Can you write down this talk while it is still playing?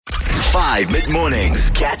5 mid-mornings.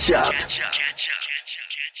 Catch up.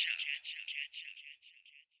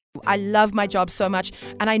 I love my job so much,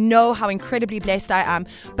 and I know how incredibly blessed I am,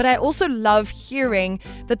 but I also love hearing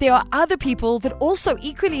that there are other people that also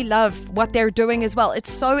equally love what they're doing as well.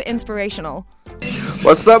 It's so inspirational.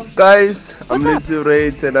 What's up, guys? I'm What's Mitzi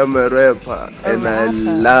Rage and I'm a rapper. I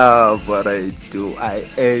love what I do. I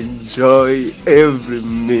enjoy every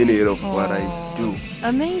minute of what I do.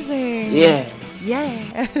 Amazing. Yeah.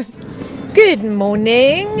 Good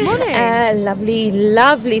morning. Morning.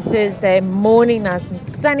 Lovely Thursday morning, nice and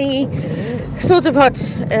sunny. Sort of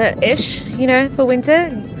hot-ish, for winter.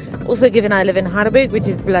 Also, given I live in Heidelberg, which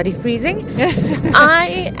is bloody freezing.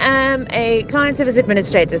 I am a client service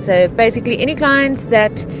administrator. So basically, any client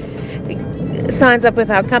that signs up with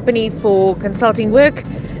our company for consulting work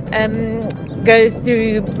goes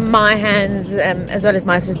through my hands as well as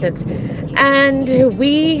my assistants. And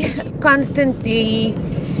we constantly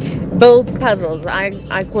build puzzles.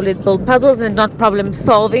 I call it build puzzles and not problem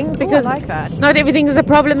solving, because I like that. not everything is a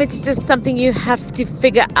problem. It's just something you have to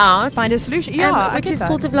figure out. Find a solution. Which is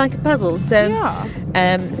sort of like a puzzle. So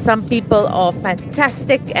some people are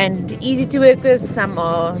fantastic and easy to work with. Some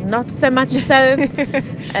are not so much so.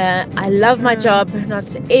 I love my job. Not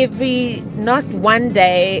one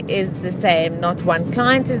day is the same. Not one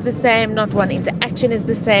client is the same. Not one interaction is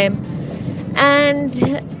the same. And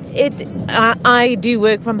I do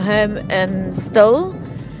work from home still,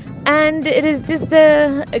 and it is just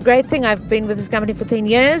a great thing. I've been with this company for 10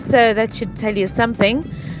 years, so that should tell you something.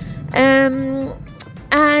 And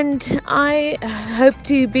I hope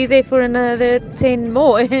to be there for another 10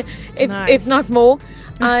 more, if not more.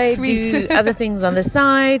 I do other things on the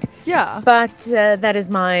side, but that is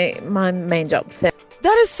my main job. So.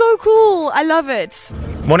 That is so cool. I love it.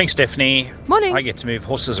 Morning, Stephanie. Morning. I get to move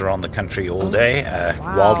horses around the country all day,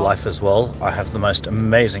 wildlife as well. I have the most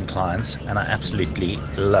amazing clients and I absolutely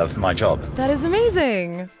love my job. That is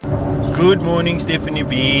amazing. Good morning, Stephanie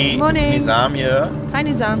B. Morning. It's Nizam here. Hi,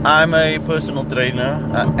 Nizam. I'm a personal trainer.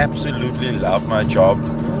 I absolutely love my job.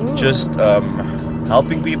 Just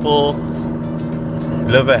helping people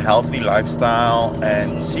live a healthy lifestyle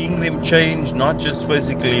and seeing them change, not just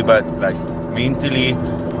physically, but like mentally,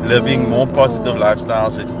 living more positive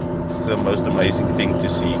lifestyles. It's the most amazing thing to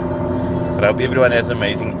see. But I hope everyone has an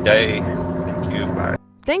amazing day. Thank you. Bye.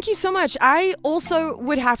 Thank you so much. I also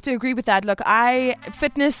would have to agree with that. Look,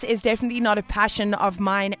 fitness is definitely not a passion of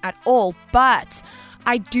mine at all, but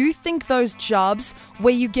I do think those jobs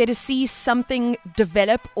where you get to see something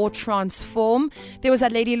develop or transform. There was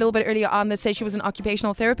that lady a little bit earlier on that said she was an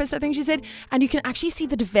occupational therapist, I think she said, and you can actually see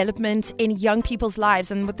the development in young people's lives.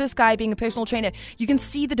 And with this guy being a personal trainer, you can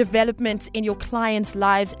see the development in your clients'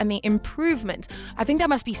 lives and the improvement. I think that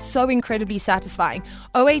must be so incredibly satisfying.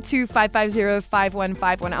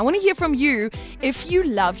 082-550-5151. I want to hear from you. If you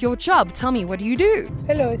love your job, tell me, what do you do?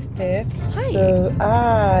 Hello, Steph. Hi. So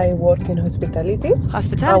I work in hospitality.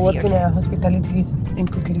 Hospitality. I work in a hospitality in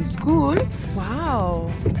cookery school. Wow.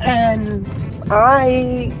 And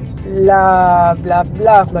I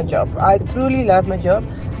love my job. I truly love my job.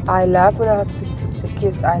 I love when I have to teach the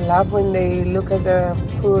kids. I love when they look at the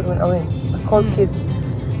food. I call kids,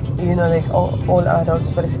 like all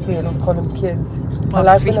adults, but still I call them kids. I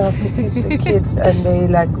love when I have to teach the kids and they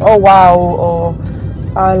like, oh wow, or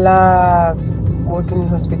I love working in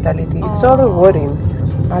hospitality. It's so rewarding.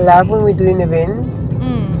 I love when we're doing events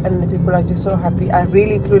and the people are just so happy. I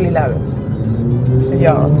really, truly love it. So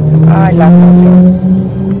yeah, I love my job.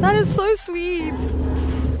 That is so sweet.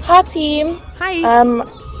 Hi team. Hi.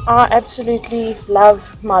 I absolutely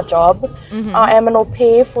love my job. I am an au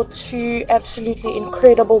pair for two absolutely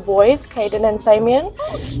incredible boys, Caden and Samian.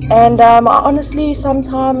 And I honestly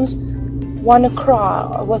sometimes want to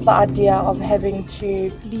cry with the idea of having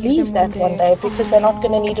to leave that one day because they're not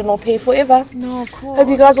going to need an au pair forever. No, of course. Hope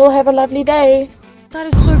you guys all have a lovely day. That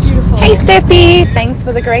is so beautiful. Hey Steffi, thanks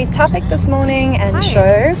for the great topic this morning and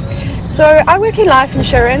show. So I work in life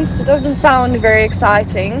insurance. It doesn't sound very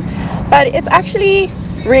exciting, but it's actually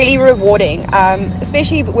really rewarding,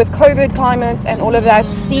 especially with COVID climates and all of that,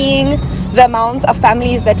 seeing the amount of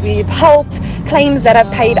families that we've helped, claims that have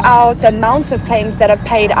paid out, the amounts of claims that have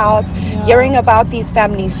paid out, hearing about these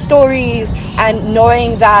family stories and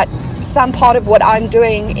knowing that some part of what I'm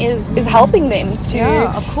doing is helping them to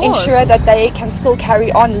ensure that they can still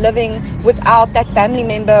carry on living without that family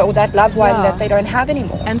member or that loved one that they don't have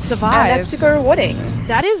anymore. And survive. And that's super rewarding.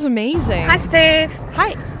 That is amazing. Hi Steph.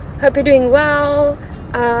 Hi. Hope you're doing well.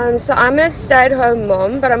 So I'm a stay-at-home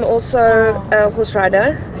mom, but I'm also a horse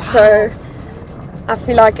rider. Wow. So I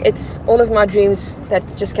feel like it's all of my dreams that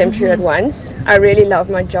just came true at once. I really love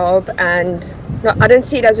my job, and I don't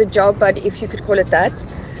see it as a job, but if you could call it that.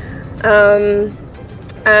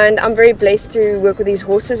 And I'm very blessed to work with these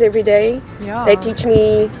horses every day. Yeah. They teach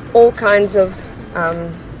me all kinds of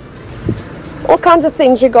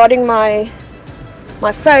things regarding my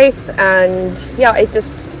faith, and yeah, it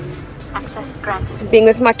just access granted. Being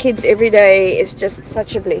with my kids every day is just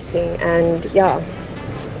such a blessing, and yeah,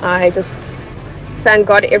 I just thank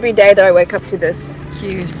God every day that I wake up to this.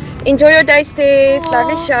 Cute. Enjoy your day, Steph.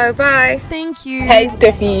 Lovely show. Bye. Thank you. Hey,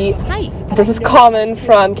 Steffi. Hi. This is Carmen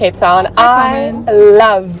from Cape Town. Hi, I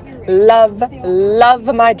love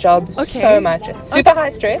my job so much. It's super high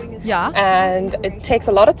stress. Yeah. And it takes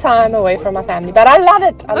a lot of time away from my family, but I love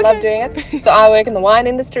it. I love doing it. So I work in the wine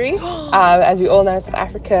industry. As we all know, South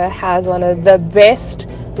Africa has one of the best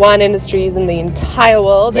wine industries in the entire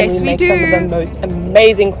world. Yes, and we we make do. some of the most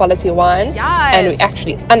amazing quality wines. Yes. And we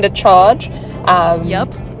actually undercharge.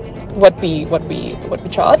 What we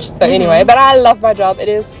charge. So anyway, but I love my job. It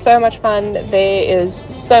is so much fun. There is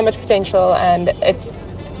so much potential, and it's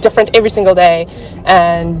different every single day,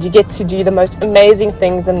 and you get to do the most amazing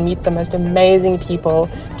things and meet the most amazing people,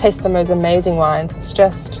 taste the most amazing wines. It's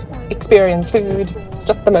just experience food. It's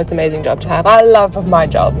just the most amazing job to have. I love my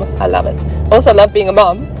job. I love it. Also love being a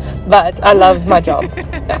mom, but I love my job.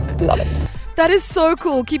 Yeah, love it. That is so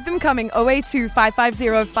cool. Keep them coming.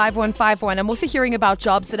 082-550-5151. I'm also hearing about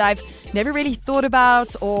jobs that I've never really thought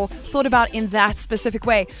about in that specific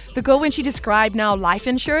way. The girl, when she described now life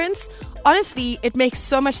insurance, honestly, it makes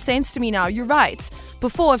so much sense to me now. You're right.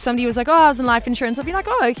 Before, if somebody was like, oh, I was in life insurance, I'd be like,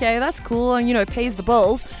 oh, okay, that's cool. And, it pays the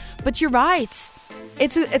bills. But you're right.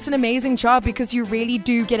 It's an amazing job because you really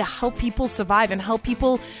do get to help people survive and help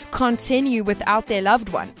people continue without their loved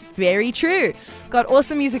one. Very true. Got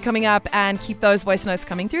awesome music coming up, and keep those voice notes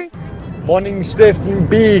coming through. Morning, Stephen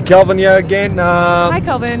B. Calvin here again. Hi,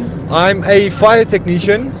 Calvin. I'm a fire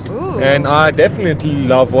technician. Ooh. And I definitely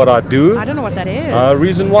love what I do. I don't know what that is.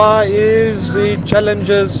 Reason why is it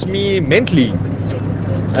challenges me mentally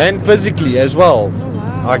and physically as well. Oh,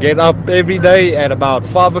 wow. I get up every day at about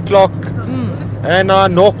 5 o'clock and I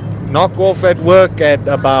knock off at work at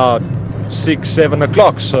about 6-7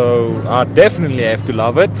 o'clock. So I definitely have to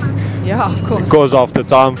love it. Yeah, of course. Because of the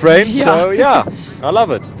time frame. Yeah. So yeah, I love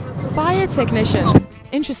it. Fire technician.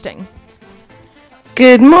 Interesting.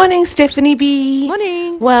 Good morning, Stephanie B.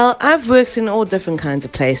 Morning. Well, I've worked in all different kinds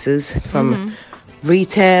of places, from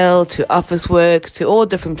retail to office work to all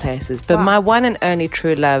different places. But my one and only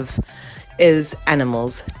true love is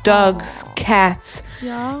animals. Dogs, cats,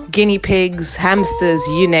 guinea pigs, hamsters,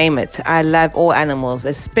 you name it. I love all animals,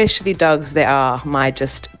 especially dogs. They are my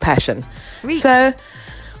just passion. Sweet. So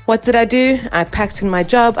what did I do? I packed in my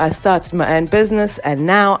job, I started my own business, and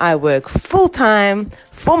now I work full-time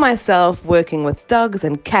for myself, working with dogs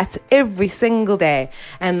and cats every single day,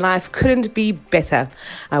 and life couldn't be better.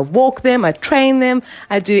 I walk them, I train them,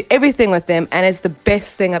 I do everything with them, and it's the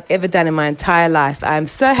best thing I've ever done in my entire life. I'm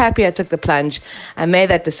so happy I took the plunge. I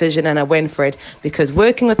made that decision and I went for it, because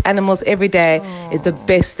working with animals every day is the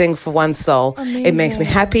best thing for one's soul. Amazing. It makes me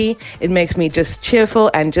happy, it makes me just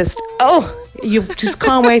cheerful, and just, you just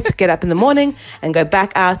can't wait to get up in the morning and go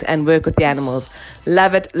back out and work with the animals.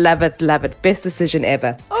 Love it, love it, love it. Best decision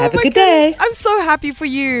ever. Have a good day. I'm so happy for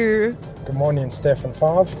you. Good morning, Stefan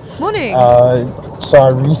Five. Morning. So I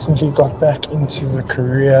recently got back into the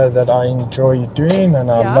career that I enjoy doing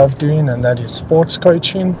and I love doing, and that is sports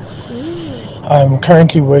coaching. I'm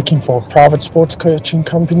currently working for a private sports coaching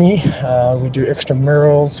company. We do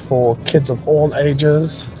extramurals for kids of all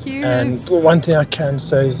ages. Cute. And one thing I can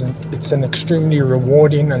say is it's an extremely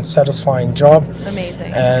rewarding and satisfying job.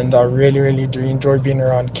 Amazing. And I really, really do enjoy being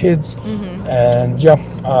around kids. And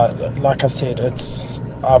like I said,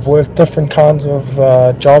 I've worked different kinds of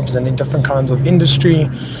jobs and in different kinds of industry.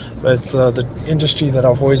 But the industry that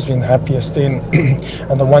I've always been happiest in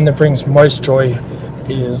and the one that brings most joy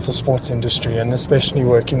is the sports industry, and especially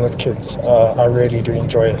working with kids. I really do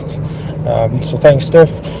enjoy it. So thanks, Steph.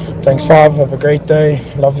 Thanks, Five. Have a great day.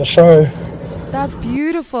 Love the show. That's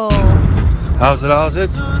beautiful. How's it?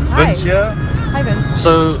 Hi. Vince here. Hi, Vince.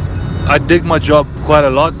 So I dig my job quite a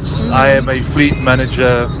lot. I am a fleet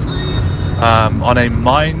manager on a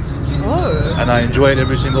mine, and I enjoy it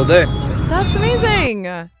every single day. That's amazing.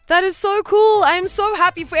 That is so cool. I'm so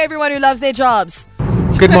happy for everyone who loves their jobs.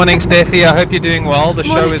 Good morning, Steffi. I hope you're doing well. The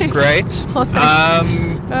show is great.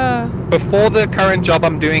 Before the current job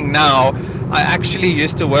I'm doing now, I actually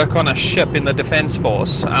used to work on a ship in the Defense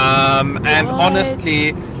Force. And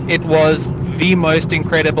honestly, it was the most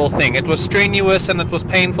incredible thing. It was strenuous and it was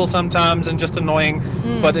painful sometimes and just annoying,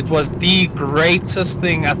 but it was the greatest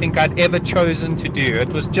thing I think I'd ever chosen to do.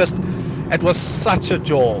 It was such a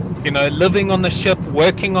joy, living on the ship,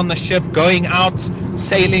 working on the ship, going out,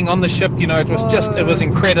 sailing on the ship, it was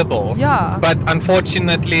incredible. Yeah. But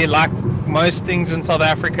unfortunately, like most things in South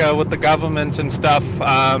Africa with the government and stuff,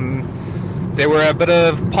 there were a bit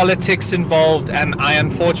of politics involved, and I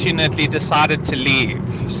unfortunately decided to leave.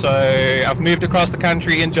 So I've moved across the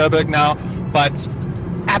country in Joburg now, but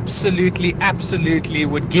absolutely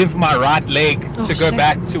would give my right leg to go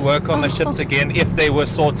back to work on the ships again if they were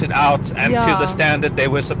sorted out and to the standard they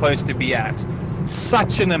were supposed to be at.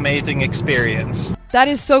 Such an amazing experience. That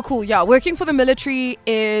is so cool. Yeah, working for the military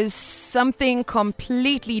is something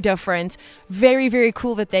completely different. Very, very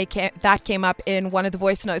cool that that came up in one of the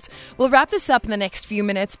voice notes. We'll wrap this up in the next few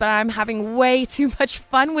minutes, but I'm having way too much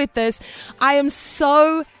fun with this. I am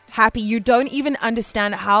so happy. You don't even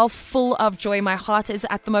understand how full of joy my heart is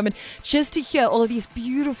at the moment just to hear all of these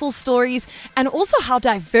beautiful stories, and also how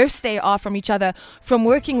diverse they are from each other, from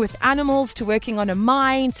working with animals to working on a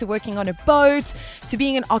mine to working on a boat to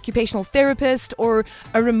being an occupational therapist or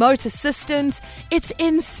a remote assistant. It's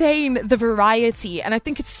insane, the variety, and I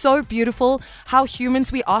think it's so beautiful how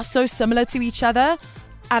humans, we are so similar to each other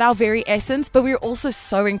at our very essence, but we're also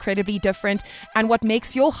so incredibly different. And what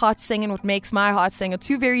makes your heart sing and what makes my heart sing are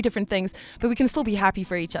two very different things, but we can still be happy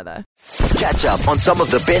for each other. Catch up on some of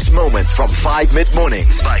the best moments from 5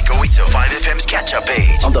 mid-mornings by going to 5FM's catch-up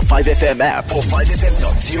page on the 5FM app or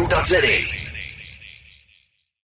 5FM.co.za.